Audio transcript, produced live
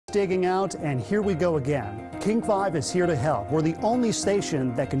Digging out, and here we go again. King 5 is here to help. We're the only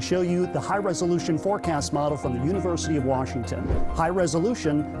station that can show you the high-resolution forecast model from the University of Washington. High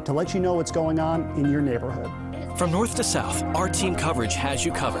resolution to let you know what's going on in your neighborhood. From north to south, our team coverage has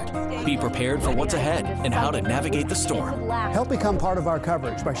you covered. Be prepared for what's ahead and how to navigate the storm. Help become part of our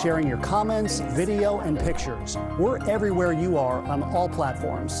coverage by sharing your comments, video, and pictures. We're everywhere you are on all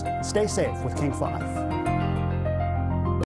platforms. Stay safe with King 5.